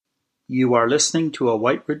You are listening to a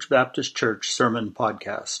White Ridge Baptist Church sermon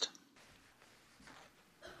podcast.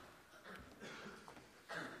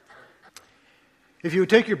 If you would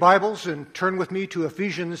take your Bibles and turn with me to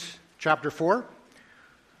Ephesians chapter 4,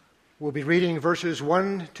 we'll be reading verses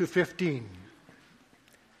 1 to 15.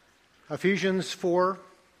 Ephesians 4,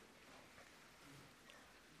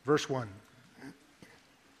 verse 1.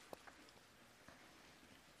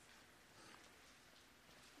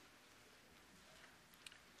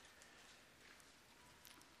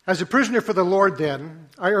 As a prisoner for the Lord, then,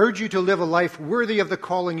 I urge you to live a life worthy of the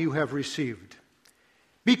calling you have received.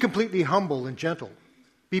 Be completely humble and gentle.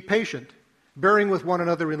 Be patient, bearing with one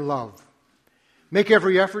another in love. Make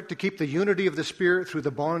every effort to keep the unity of the Spirit through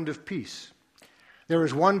the bond of peace. There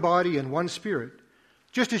is one body and one Spirit,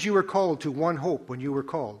 just as you were called to one hope when you were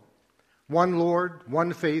called. One Lord,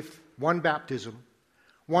 one faith, one baptism,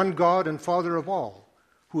 one God and Father of all,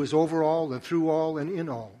 who is over all and through all and in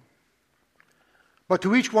all. But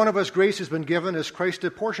to each one of us grace has been given as Christ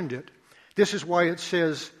apportioned it. This is why it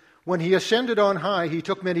says, when he ascended on high, he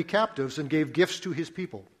took many captives and gave gifts to his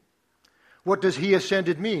people. What does he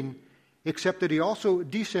ascended mean, except that he also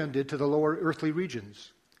descended to the lower earthly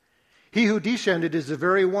regions? He who descended is the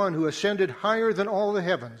very one who ascended higher than all the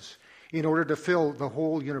heavens in order to fill the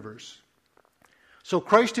whole universe. So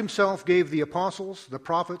Christ himself gave the apostles, the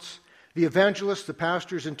prophets, the evangelists, the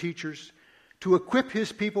pastors and teachers to equip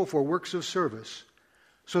his people for works of service,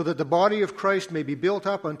 so that the body of Christ may be built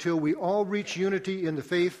up until we all reach unity in the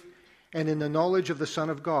faith and in the knowledge of the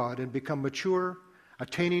Son of God and become mature,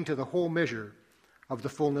 attaining to the whole measure of the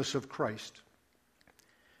fullness of Christ.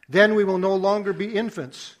 Then we will no longer be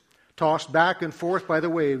infants, tossed back and forth by the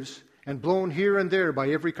waves and blown here and there by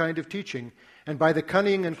every kind of teaching and by the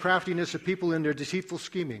cunning and craftiness of people in their deceitful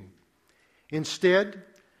scheming. Instead,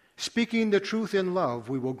 speaking the truth in love,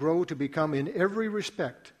 we will grow to become in every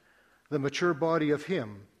respect the mature body of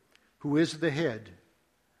him who is the head,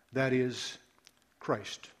 that is,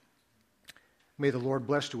 Christ. May the Lord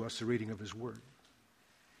bless to us the reading of his word.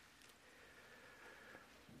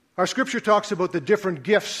 Our scripture talks about the different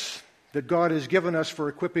gifts that God has given us for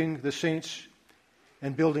equipping the saints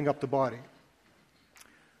and building up the body.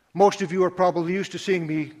 Most of you are probably used to seeing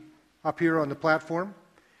me up here on the platform.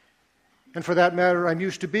 And for that matter, I'm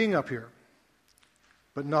used to being up here,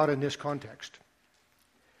 but not in this context.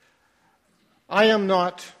 I am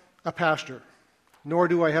not a pastor, nor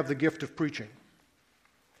do I have the gift of preaching.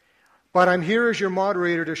 But I'm here as your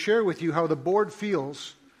moderator to share with you how the board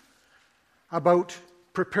feels about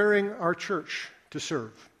preparing our church to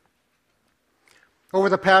serve. Over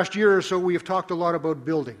the past year or so, we have talked a lot about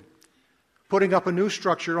building, putting up a new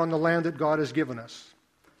structure on the land that God has given us.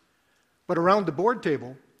 But around the board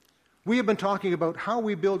table, we have been talking about how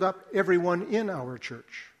we build up everyone in our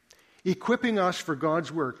church, equipping us for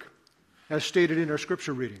God's work, as stated in our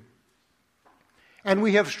scripture reading. And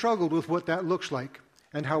we have struggled with what that looks like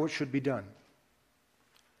and how it should be done.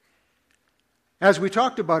 As we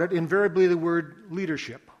talked about it, invariably the word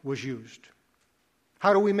leadership was used.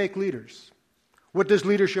 How do we make leaders? What does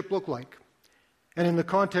leadership look like? And in the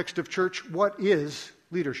context of church, what is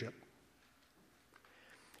leadership?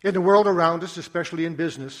 In the world around us, especially in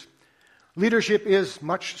business, leadership is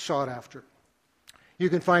much sought after. You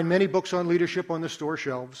can find many books on leadership on the store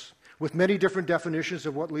shelves with many different definitions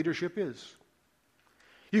of what leadership is.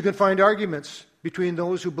 You can find arguments between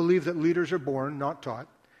those who believe that leaders are born, not taught,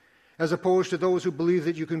 as opposed to those who believe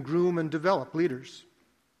that you can groom and develop leaders.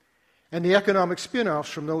 And the economic spin-offs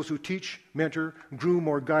from those who teach, mentor, groom,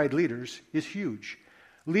 or guide leaders is huge.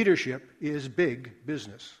 Leadership is big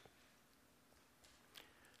business.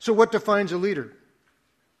 So what defines a leader?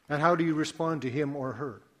 And how do you respond to him or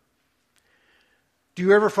her? Do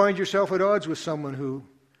you ever find yourself at odds with someone who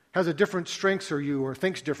has a different strengths or you or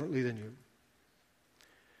thinks differently than you?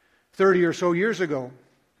 30 or so years ago,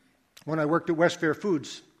 when I worked at West Fair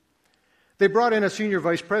Foods, they brought in a senior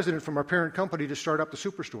vice president from our parent company to start up the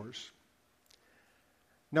superstores.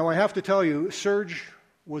 Now I have to tell you, Serge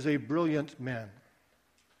was a brilliant man.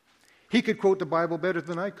 He could quote the Bible better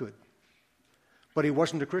than I could, but he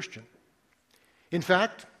wasn't a Christian. In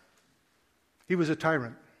fact, he was a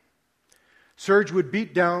tyrant. Serge would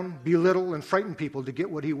beat down, belittle, and frighten people to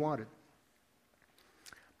get what he wanted.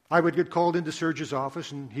 I would get called into Serge's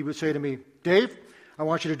office, and he would say to me, "Dave, I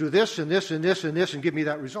want you to do this and this and this and this and give me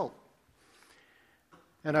that result."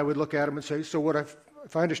 And I would look at him and say, "So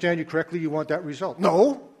if I understand you correctly, you want that result?"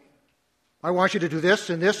 "No, I want you to do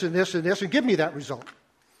this and this and this and this and give me that result."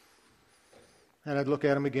 And I'd look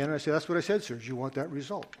at him again and I'd say, "That's what I said, Serge, you want that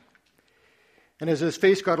result." And as his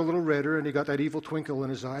face got a little redder and he got that evil twinkle in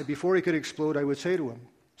his eye, before he could explode, I would say to him,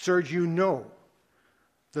 "Serge, you know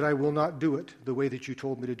that I will not do it the way that you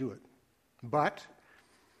told me to do it. But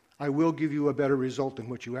I will give you a better result than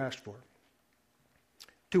what you asked for.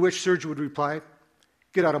 To which Serge would reply,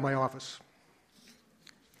 get out of my office.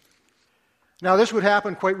 Now, this would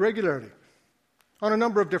happen quite regularly on a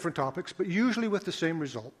number of different topics, but usually with the same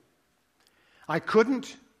result. I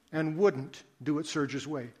couldn't and wouldn't do it Serge's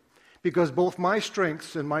way because both my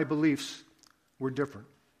strengths and my beliefs were different.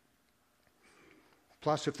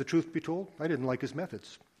 Plus, if the truth be told, I didn't like his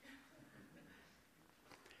methods.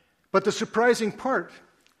 But the surprising part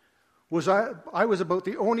was I was about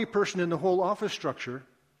the only person in the whole office structure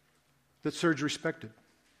that Serge respected.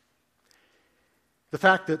 The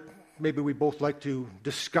fact that maybe we both like to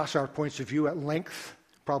discuss our points of view at length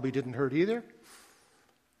probably didn't hurt either.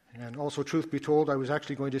 And also, truth be told, I was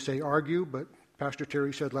actually going to say argue, but Pastor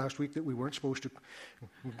Terry said last week that we weren't supposed to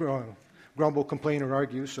grumble, complain, or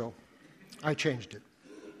argue, so I changed it.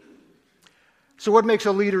 So what makes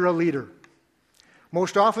a leader a leader?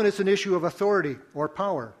 Most often it's an issue of authority or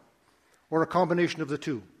power, or a combination of the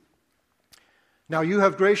two. Now, you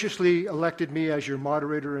have graciously elected me as your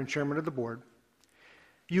moderator and chairman of the board.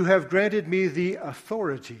 You have granted me the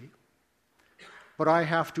authority, but I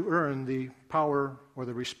have to earn the power or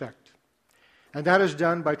the respect. And that is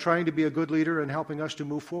done by trying to be a good leader and helping us to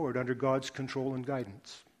move forward under God's control and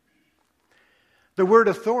guidance. The word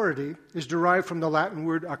authority is derived from the Latin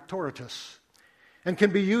word auctoritas and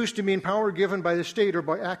can be used to mean power given by the state or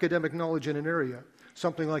by academic knowledge in an area,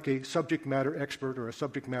 something like a subject matter expert or a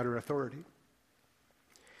subject matter authority.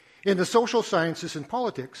 In the social sciences and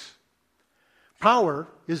politics, power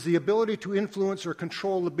is the ability to influence or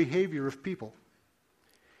control the behavior of people.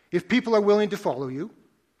 If people are willing to follow you,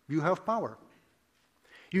 you have power.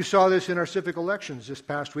 You saw this in our civic elections this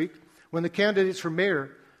past week when the candidates for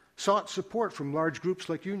mayor sought support from large groups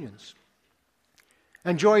like unions.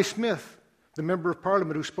 And Joy Smith, the member of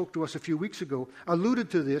Parliament who spoke to us a few weeks ago,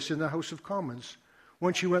 alluded to this in the House of Commons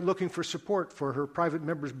when she went looking for support for her private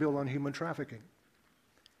member's bill on human trafficking.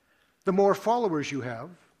 The more followers you have,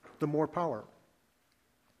 the more power.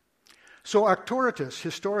 So auctoritas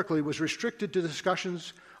historically was restricted to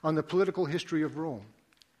discussions on the political history of Rome.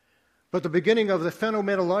 But the beginning of the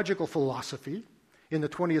phenomenological philosophy in the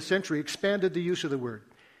 20th century expanded the use of the word.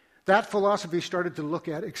 That philosophy started to look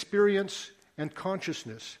at experience and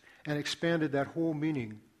consciousness and expanded that whole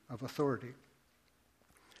meaning of authority.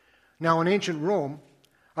 Now, in ancient Rome,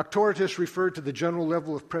 auctoritas referred to the general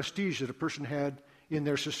level of prestige that a person had in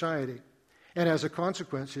their society, and as a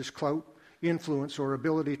consequence, his clout, influence, or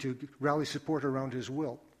ability to rally support around his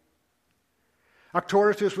will.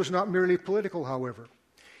 Auctoritas was not merely political, however.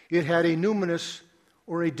 It had a numinous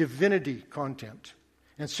or a divinity content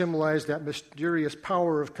and symbolized that mysterious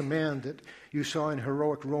power of command that you saw in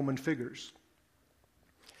heroic Roman figures.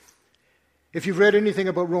 If you've read anything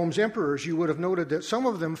about Rome's emperors, you would have noted that some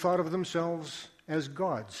of them thought of themselves as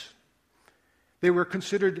gods. They were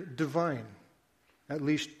considered divine, at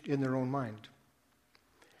least in their own mind.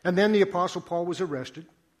 And then the Apostle Paul was arrested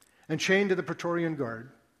and chained to the Praetorian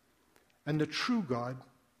Guard, and the true God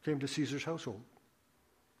came to Caesar's household.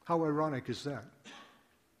 How ironic is that?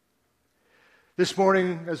 This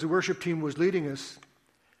morning, as the worship team was leading us,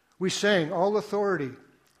 we sang, "All authority,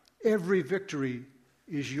 every victory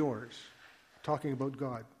is yours," talking about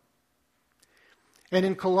God. And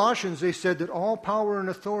in Colossians, they said that all power and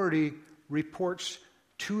authority reports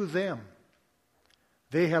to them.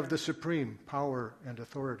 They have the supreme power and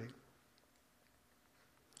authority.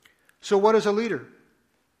 So what is a leader?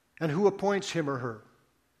 And who appoints him or her?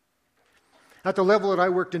 At the level that I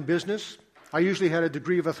worked in business, I usually had a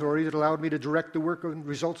degree of authority that allowed me to direct the work and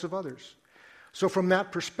results of others. So from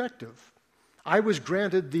that perspective, I was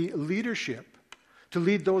granted the leadership to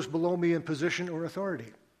lead those below me in position or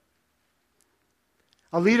authority.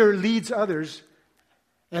 A leader leads others,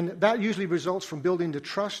 and that usually results from building the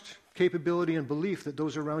trust, capability, and belief that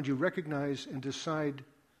those around you recognize and decide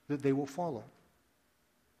that they will follow.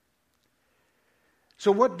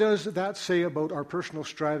 So what does that say about our personal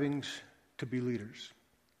strivings to be leaders?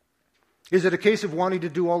 Is it a case of wanting to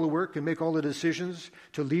do all the work and make all the decisions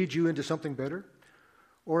to lead you into something better?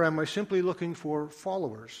 Or am I simply looking for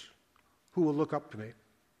followers who will look up to me?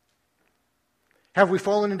 Have we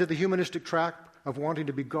fallen into the humanistic trap of wanting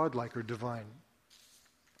to be godlike or divine?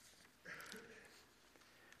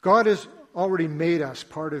 God has already made us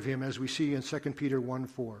part of him, as we see in 2 Peter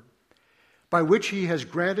 1:4, by which he has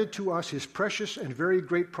granted to us his precious and very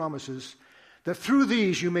great promises, that through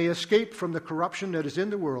these you may escape from the corruption that is in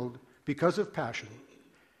the world because of passion,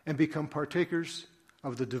 and become partakers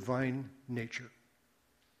of the divine nature.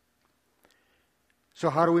 So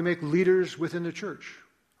how do we make leaders within the church?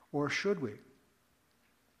 Or should we?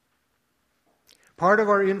 Part of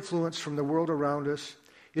our influence from the world around us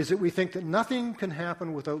is that we think that nothing can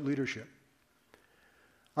happen without leadership.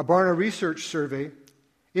 A Barna Research survey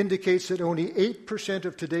indicates that only 8%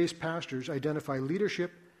 of today's pastors identify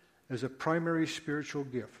leadership as a primary spiritual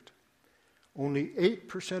gift. Only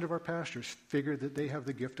 8% of our pastors figure that they have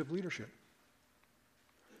the gift of leadership.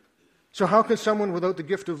 So how can someone without the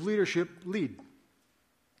gift of leadership lead?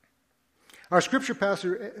 Our scripture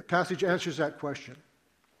passage answers that question.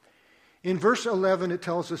 In verse 11, it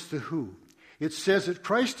tells us the who. It says that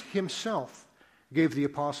Christ himself gave the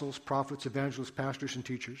apostles, prophets, evangelists, pastors, and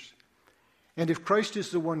teachers. And if Christ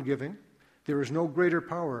is the one giving, there is no greater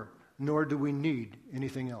power, nor do we need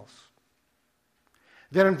anything else.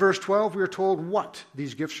 Then in verse 12, we are told what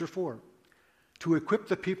these gifts are for: to equip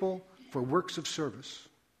the people for works of service.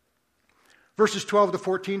 Verses 12 to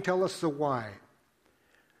 14 tell us the why.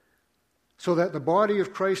 So that the body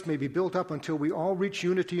of Christ may be built up until we all reach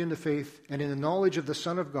unity in the faith and in the knowledge of the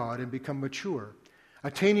Son of God and become mature,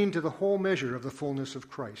 attaining to the whole measure of the fullness of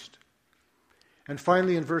Christ. And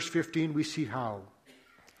finally, in verse 15, we see how.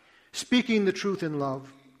 Speaking the truth in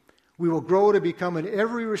love, we will grow to become in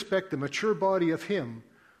every respect the mature body of Him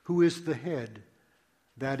who is the head,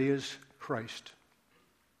 that is, Christ.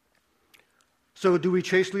 So do we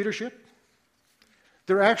chase leadership?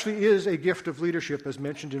 There actually is a gift of leadership as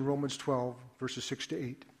mentioned in Romans 12, verses 6 to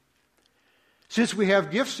 8. Since we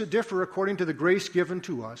have gifts that differ according to the grace given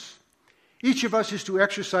to us, each of us is to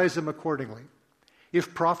exercise them accordingly.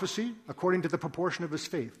 If prophecy, according to the proportion of his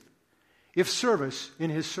faith. If service, in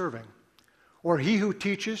his serving. Or he who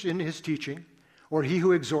teaches, in his teaching. Or he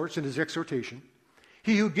who exhorts, in his exhortation.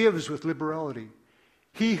 He who gives with liberality.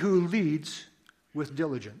 He who leads with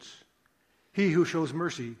diligence. He who shows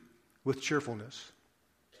mercy with cheerfulness.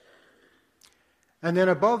 And then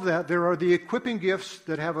above that, there are the equipping gifts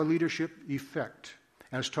that have a leadership effect,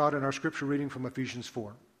 as taught in our scripture reading from Ephesians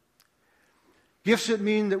 4. Gifts that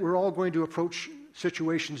mean that we're all going to approach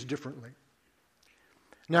situations differently.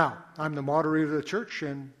 Now, I'm the moderator of the church,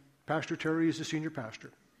 and Pastor Terry is the senior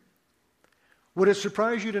pastor. Would it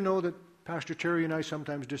surprise you to know that Pastor Terry and I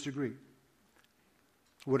sometimes disagree?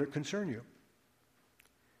 Would it concern you?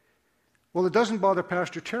 Well, it doesn't bother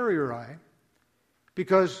Pastor Terry or I,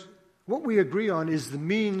 because what we agree on is the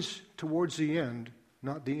means towards the end,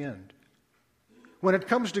 not the end. When it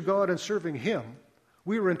comes to God and serving Him,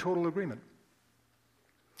 we are in total agreement.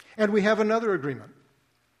 And we have another agreement.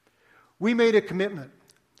 We made a commitment,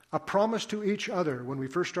 a promise to each other when we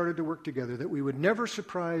first started to work together that we would never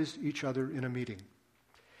surprise each other in a meeting.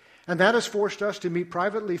 And that has forced us to meet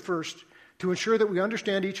privately first to ensure that we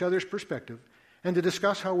understand each other's perspective and to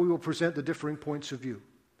discuss how we will present the differing points of view.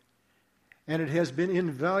 And it has been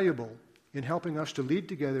invaluable in helping us to lead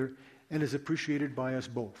together and is appreciated by us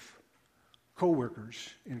both, co-workers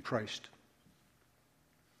in Christ.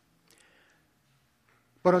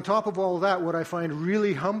 But on top of all that, what I find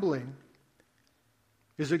really humbling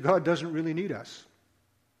is that God doesn't really need us.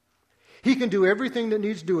 He can do everything that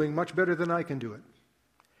needs doing much better than I can do it.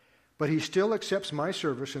 But He still accepts my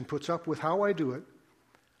service and puts up with how I do it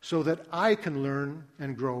so that I can learn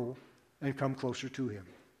and grow and come closer to Him.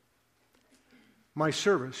 My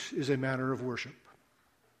service is a matter of worship.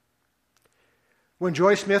 When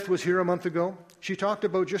Joy Smith was here a month ago, she talked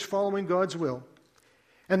about just following God's will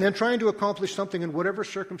and then trying to accomplish something in whatever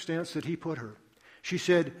circumstance that He put her. She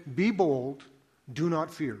said, "Be bold, do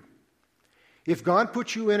not fear. If God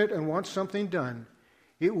puts you in it and wants something done,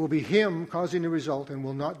 it will be Him causing the result and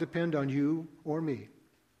will not depend on you or me.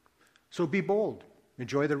 So be bold.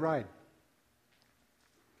 Enjoy the ride."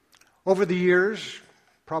 Over the years,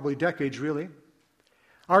 probably decades really,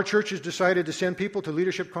 our church has decided to send people to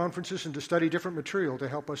leadership conferences and to study different material to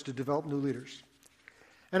help us to develop new leaders.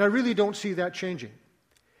 And I really don't see that changing.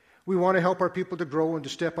 We want to help our people to grow and to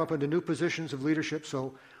step up into new positions of leadership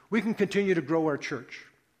so we can continue to grow our church.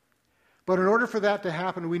 But in order for that to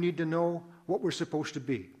happen, we need to know what we're supposed to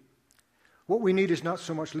be. What we need is not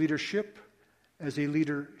so much leadership as a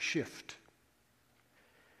leader shift.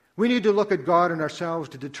 We need to look at God and ourselves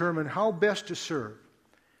to determine how best to serve.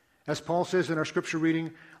 As Paul says in our scripture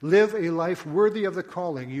reading, live a life worthy of the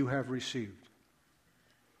calling you have received.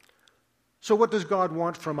 So what does God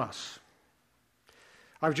want from us?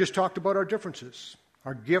 I've just talked about our differences,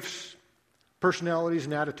 our gifts, personalities,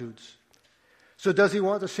 and attitudes. So does He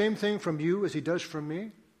want the same thing from you as He does from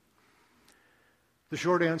me? The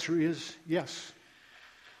short answer is yes.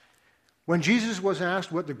 When Jesus was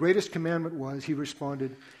asked what the greatest commandment was, He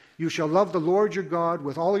responded, "You shall love the Lord your God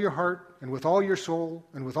with all your heart and with all your soul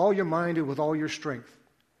and with all your mind and with all your strength.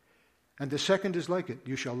 And the second is like it.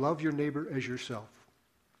 You shall love your neighbor as yourself."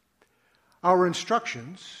 Our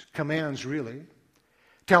instructions, commands really,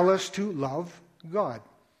 tell us to love God.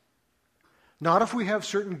 Not if we have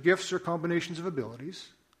certain gifts or combinations of abilities.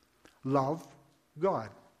 Love God.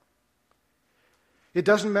 It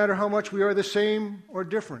doesn't matter how much we are the same or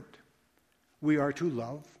different. We are to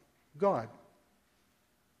love God.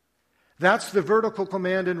 That's the vertical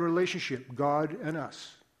command in relationship, God and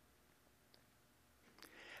us.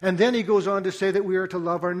 And then he goes on to say that we are to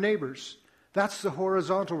love our neighbors. That's the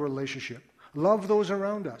horizontal relationship. Love those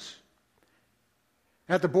around us.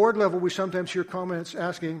 At the board level, we sometimes hear comments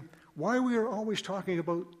asking why we are always talking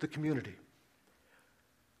about the community.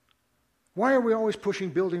 Why are we always pushing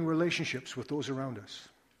building relationships with those around us?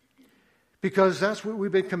 Because that's what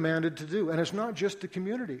we've been commanded to do. And it's not just the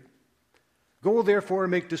community. Go, therefore,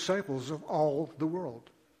 and make disciples of all the world.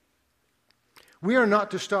 We are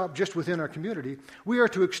not to stop just within our community. We are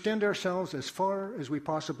to extend ourselves as far as we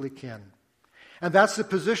possibly can. And that's the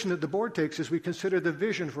position that the board takes as we consider the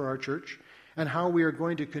vision for our church and how we are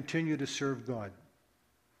going to continue to serve God.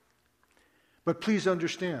 But please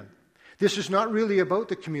understand, this is not really about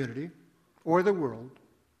the community or the world.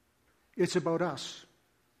 It's about us.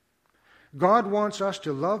 God wants us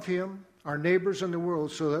to love Him, our neighbors, and the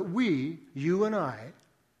world so that we, you and I,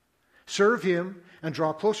 serve Him and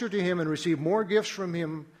draw closer to Him and receive more gifts from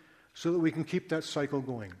Him so that we can keep that cycle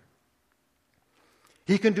going.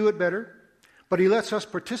 He can do it better, but He lets us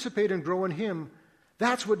participate and grow in Him.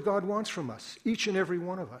 That's what God wants from us, each and every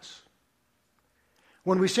one of us.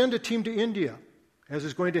 When we send a team to India, as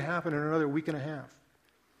is going to happen in another week and a half,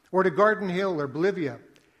 or to Garden Hill or Bolivia,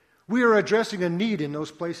 we are addressing a need in those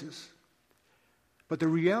places. But the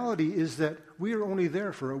reality is that we are only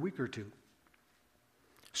there for a week or two.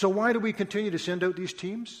 So why do we continue to send out these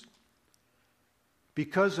teams?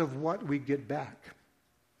 Because of what we get back.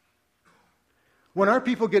 When our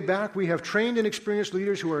people get back, we have trained and experienced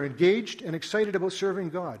leaders who are engaged and excited about serving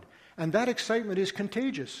God. And that excitement is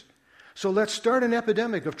contagious. So let's start an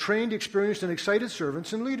epidemic of trained, experienced, and excited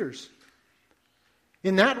servants and leaders.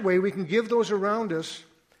 In that way, we can give those around us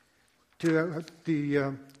to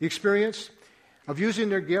the experience of using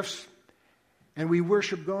their gifts, and we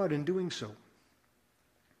worship God in doing so.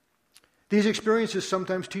 These experiences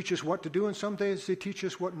sometimes teach us what to do, and sometimes they teach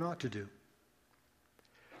us what not to do.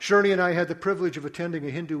 Shirley and I had the privilege of attending a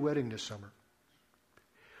Hindu wedding this summer.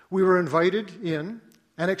 We were invited in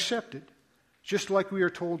and accepted, just like we are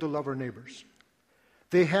told to love our neighbors.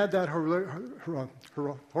 They had that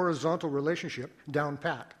horizontal relationship down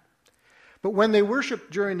pat. But when they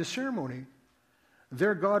worshiped during the ceremony,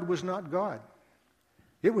 their God was not God.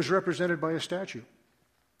 It was represented by a statue.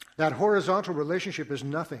 That horizontal relationship is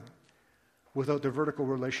nothing without the vertical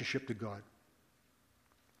relationship to God.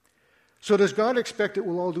 So does God expect that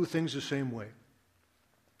we'll all do things the same way?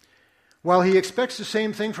 While He expects the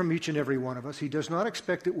same thing from each and every one of us, He does not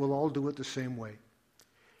expect that we'll all do it the same way.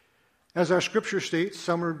 As our scripture states,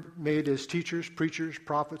 some are made as teachers, preachers,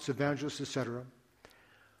 prophets, evangelists, etc.,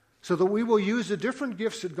 so that we will use the different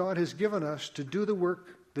gifts that God has given us to do the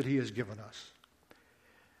work that He has given us.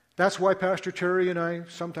 That's why Pastor Terry and I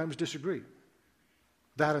sometimes disagree.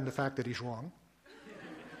 That and the fact that he's wrong.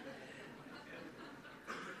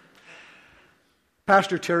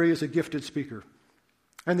 Pastor Terry is a gifted speaker,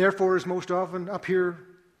 and therefore is most often up here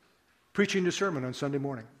preaching the sermon on Sunday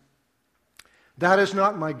morning. That is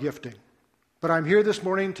not my gifting, but I'm here this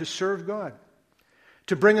morning to serve God,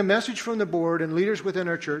 to bring a message from the board and leaders within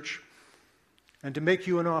our church, and to make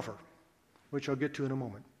you an offer, which I'll get to in a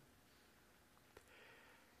moment.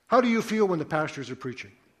 How do you feel when the pastors are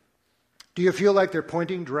preaching? Do you feel like they're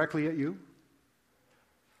pointing directly at you?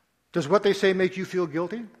 Does what they say make you feel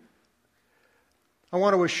guilty? I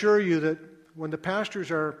want to assure you that when the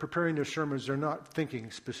pastors are preparing their sermons, they're not thinking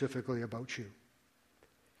specifically about you.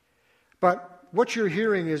 But what you're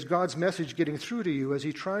hearing is God's message getting through to you as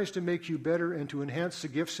He tries to make you better and to enhance the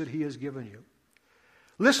gifts that He has given you.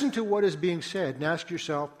 Listen to what is being said and ask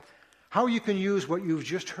yourself how you can use what you've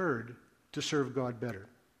just heard to serve God better.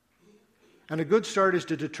 And a good start is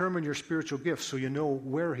to determine your spiritual gifts so you know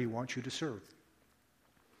where He wants you to serve.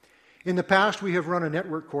 In the past, we have run a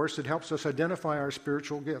network course that helps us identify our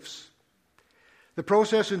spiritual gifts. The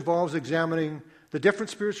process involves examining the different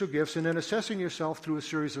spiritual gifts and then assessing yourself through a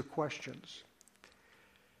series of questions.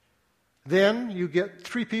 Then you get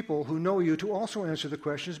 3 people who know you to also answer the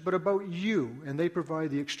questions, but about you, and they provide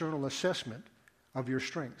the external assessment of your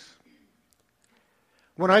strengths.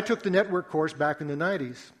 When I took the network course back in the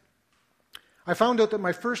 90s, I found out that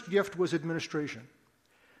my first gift was administration.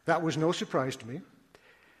 That was no surprise to me,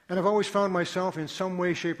 and I've always found myself in some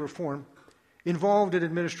way, shape, or form involved in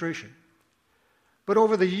administration. But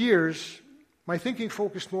over the years, my thinking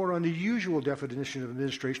focused more on the usual definition of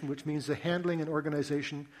administration, which means the handling and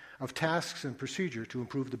organization of tasks and procedure to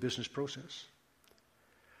improve the business process.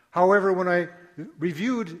 However, when I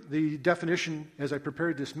reviewed the definition as I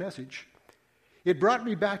prepared this message, it brought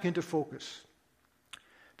me back into focus.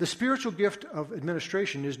 The spiritual gift of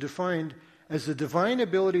administration is defined as the divine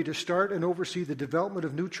ability to start and oversee the development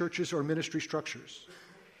of new churches or ministry structures.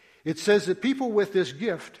 It says that people with this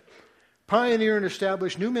gift pioneer and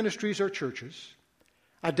establish new ministries or churches,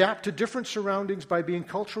 adapt to different surroundings by being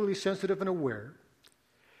culturally sensitive and aware,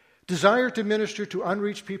 desire to minister to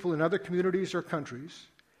unreached people in other communities or countries,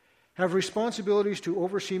 have responsibilities to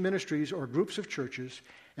oversee ministries or groups of churches,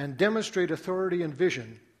 and demonstrate authority and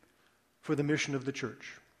vision for the mission of the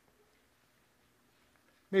church.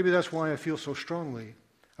 Maybe that's why I feel so strongly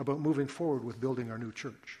about moving forward with building our new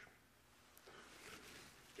church.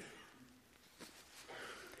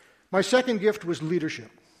 My second gift was leadership.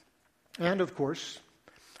 And, of course,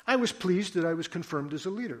 I was pleased that I was confirmed as a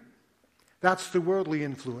leader. That's the worldly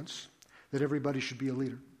influence, that everybody should be a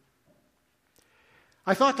leader.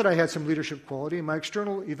 I thought that I had some leadership quality, and my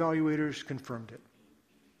external evaluators confirmed it.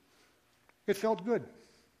 It felt good.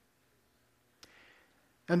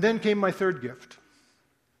 And then came my third gift.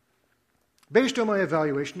 Based on my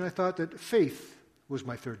evaluation, I thought that faith was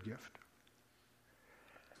my third gift.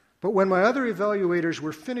 But when my other evaluators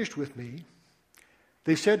were finished with me,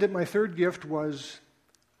 they said that my third gift was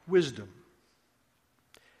wisdom.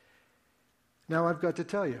 Now I've got to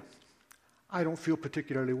tell you, I don't feel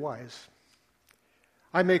particularly wise.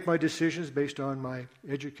 I make my decisions based on my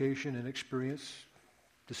education and experience,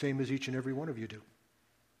 the same as each and every one of you do.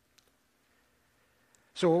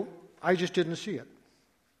 So I just didn't see it.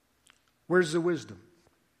 Where's the wisdom?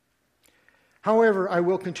 However, I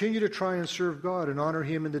will continue to try and serve God and honor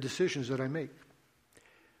Him in the decisions that I make.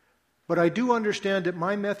 But I do understand that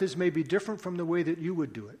my methods may be different from the way that you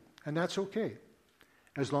would do it, and that's okay,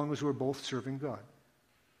 as long as we're both serving God.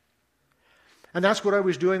 And that's what I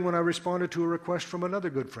was doing when I responded to a request from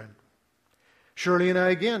another good friend. Shirley and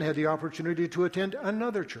I again had the opportunity to attend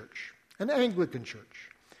another church, an Anglican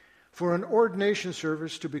church, for an ordination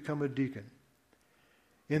service to become a deacon.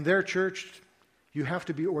 In their church, you have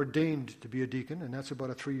to be ordained to be a deacon, and that's about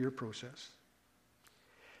a 3-year process.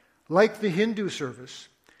 Like the Hindu service,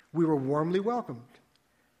 we were warmly welcomed,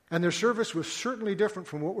 and their service was certainly different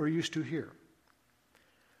from what we're used to here.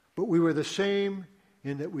 But we were the same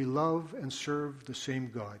in that we love and serve the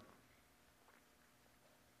same God.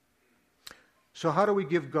 So how do we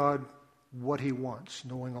give God what He wants,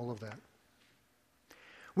 knowing all of that?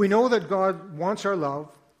 We know that God wants our love,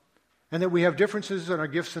 and that we have differences in our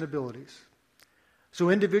gifts and abilities. So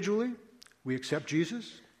individually, we accept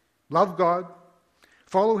Jesus, love God,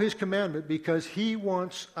 follow His commandment because He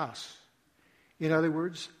wants us. In other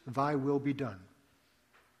words, thy will be done.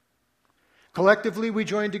 Collectively, we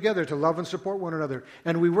join together to love and support one another,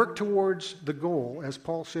 and we work towards the goal, as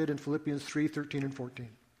Paul said in Philippians 3:13 and 14.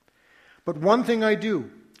 But one thing I do,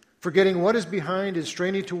 forgetting what is behind and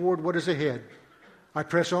straining toward what is ahead, I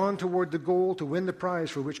press on toward the goal to win the prize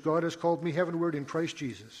for which God has called me heavenward in Christ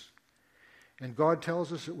Jesus. And God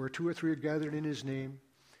tells us that where 2 or 3 are gathered in His name,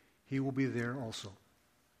 He will be there also.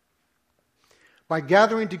 By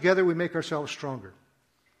gathering together, we make ourselves stronger.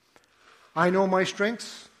 I know my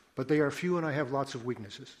strengths, but they are few and I have lots of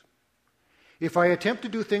weaknesses. If I attempt to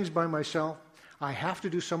do things by myself, I have to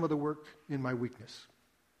do some of the work in my weakness.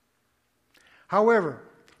 However,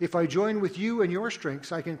 if I join with you and your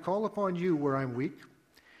strengths, I can call upon you where I'm weak,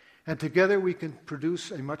 and together we can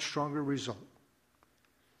produce a much stronger result.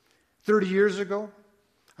 30 years ago,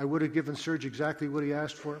 I would have given Serge exactly what he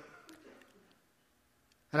asked for,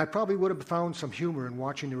 and I probably would have found some humor in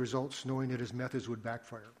watching the results, knowing that his methods would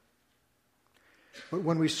backfire. But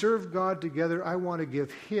when we serve God together, I want to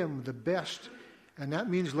give Him the best, and that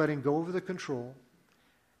means letting go of the control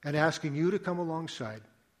and asking you to come alongside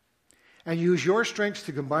and use your strengths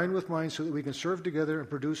to combine with mine so that we can serve together and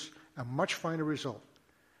produce a much finer result.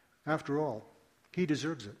 After all, He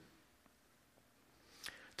deserves it.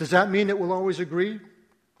 Does that mean that we'll always agree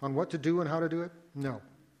on what to do and how to do it? No.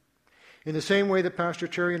 In the same way that Pastor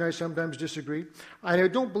Terry and I sometimes disagree, I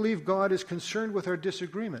don't believe God is concerned with our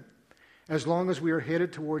disagreement as long as we are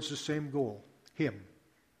headed towards the same goal, Him.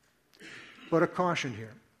 But a caution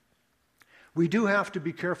here. We do have to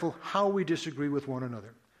be careful how we disagree with one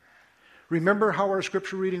another. Remember how our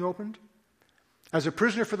scripture reading opened? As a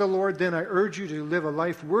prisoner for the Lord, then I urge you to live a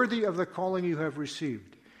life worthy of the calling you have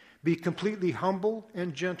received. Be completely humble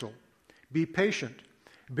and gentle. Be patient,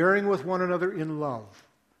 bearing with one another in love.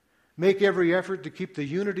 Make every effort to keep the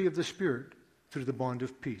unity of the Spirit through the bond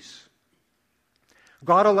of peace.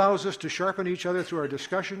 God allows us to sharpen each other through our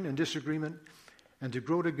discussion and disagreement and to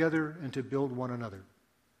grow together and to build one another.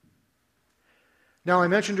 Now, I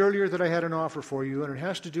mentioned earlier that I had an offer for you, and it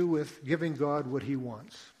has to do with giving God what He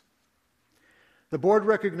wants. The board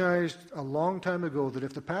recognized a long time ago that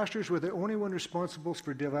if the pastors were the only one responsible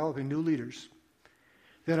for developing new leaders,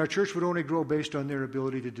 then our church would only grow based on their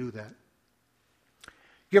ability to do that.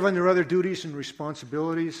 Given their other duties and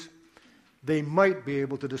responsibilities, they might be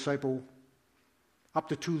able to disciple up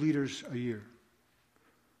to 2 leaders a year.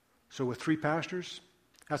 So with 3 pastors,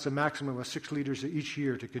 that's a maximum of 6 leaders each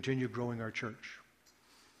year to continue growing our church.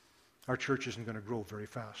 Our church isn't going to grow very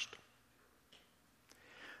fast.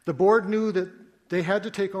 The board knew that they had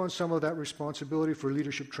to take on some of that responsibility for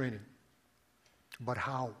leadership training. But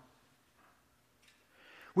how?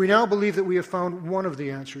 We now believe that we have found one of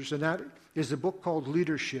the answers, and that is the book called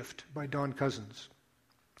Leadership by Don Cousins.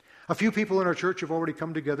 A few people in our church have already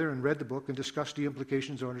come together and read the book and discussed the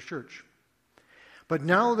implications on our church. But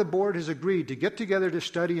now the board has agreed to get together to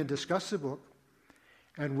study and discuss the book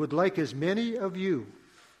and would like as many of you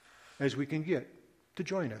as we can get to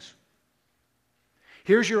join us.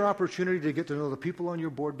 Here's your opportunity to get to know the people on your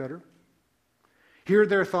board better, hear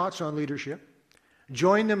their thoughts on leadership,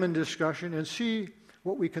 join them in discussion, and see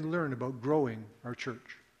what we can learn about growing our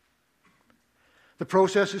church. The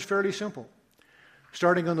process is fairly simple.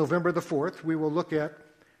 Starting on November the 4th, we will look at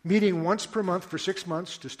meeting once per month for 6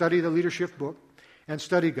 months to study the leadership book and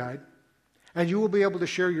study guide, and you will be able to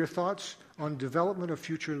share your thoughts on development of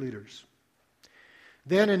future leaders.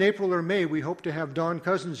 Then in April or May, we hope to have Don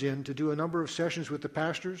Cousins in to do a number of sessions with the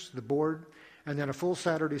pastors, the board, and then a full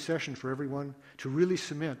Saturday session for everyone to really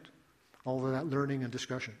cement all of that learning and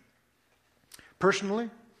discussion. Personally,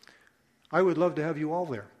 I would love to have you all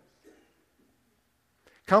there.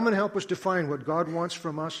 Come and help us define what God wants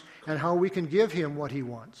from us and how we can give Him what He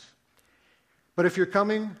wants. But if you're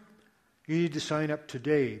coming, you need to sign up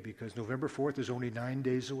today because November 4th is only 9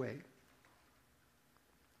 days away.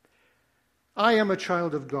 I am a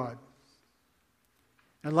child of God.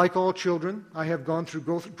 And like all children, I have gone through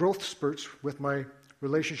growth spurts with my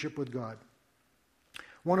relationship with God.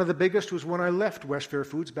 One of the biggest was when I left West Fair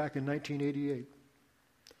Foods back in 1988.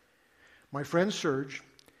 My friend Serge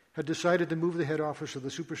had decided to move the head office of the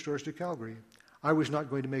superstores to Calgary. I was not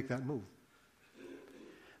going to make that move.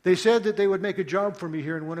 They said that they would make a job for me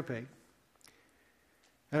here in Winnipeg.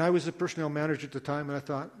 And I was the personnel manager at the time, and I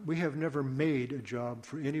thought, we have never made a job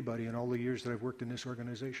for anybody in all the years that I've worked in this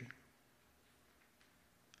organization.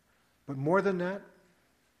 But more than that,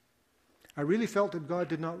 I really felt that God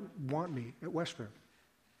did not want me at West Fair.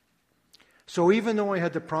 So even though I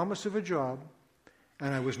had the promise of a job,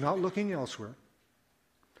 and I was not looking elsewhere,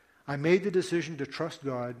 I made the decision to trust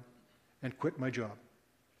God and quit my job.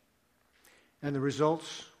 And the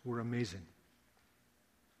results were amazing.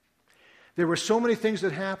 There were so many things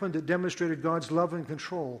that happened that demonstrated God's love and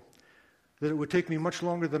control that it would take me much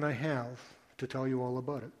longer than I have to tell you all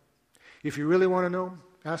about it. If you really want to know,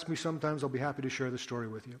 ask me sometimes. I'll be happy to share the story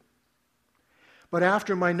with you. But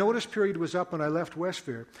after my notice period was up and I left West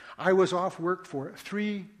Fair, I was off work for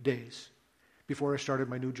 3 days before I started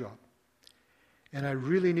my new job. And I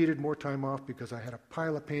really needed more time off because I had a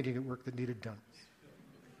pile of painting at work that needed done.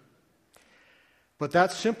 But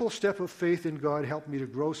that simple step of faith in God helped me to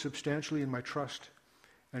grow substantially in my trust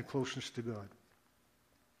and closeness to God.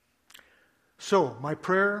 So, my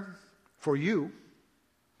prayer for you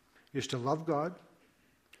is to love God,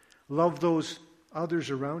 love those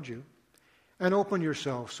others around you, and open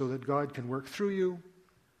yourself so that God can work through you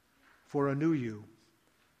for a new you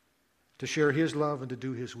to share His love and to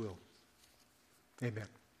do His will. Amen.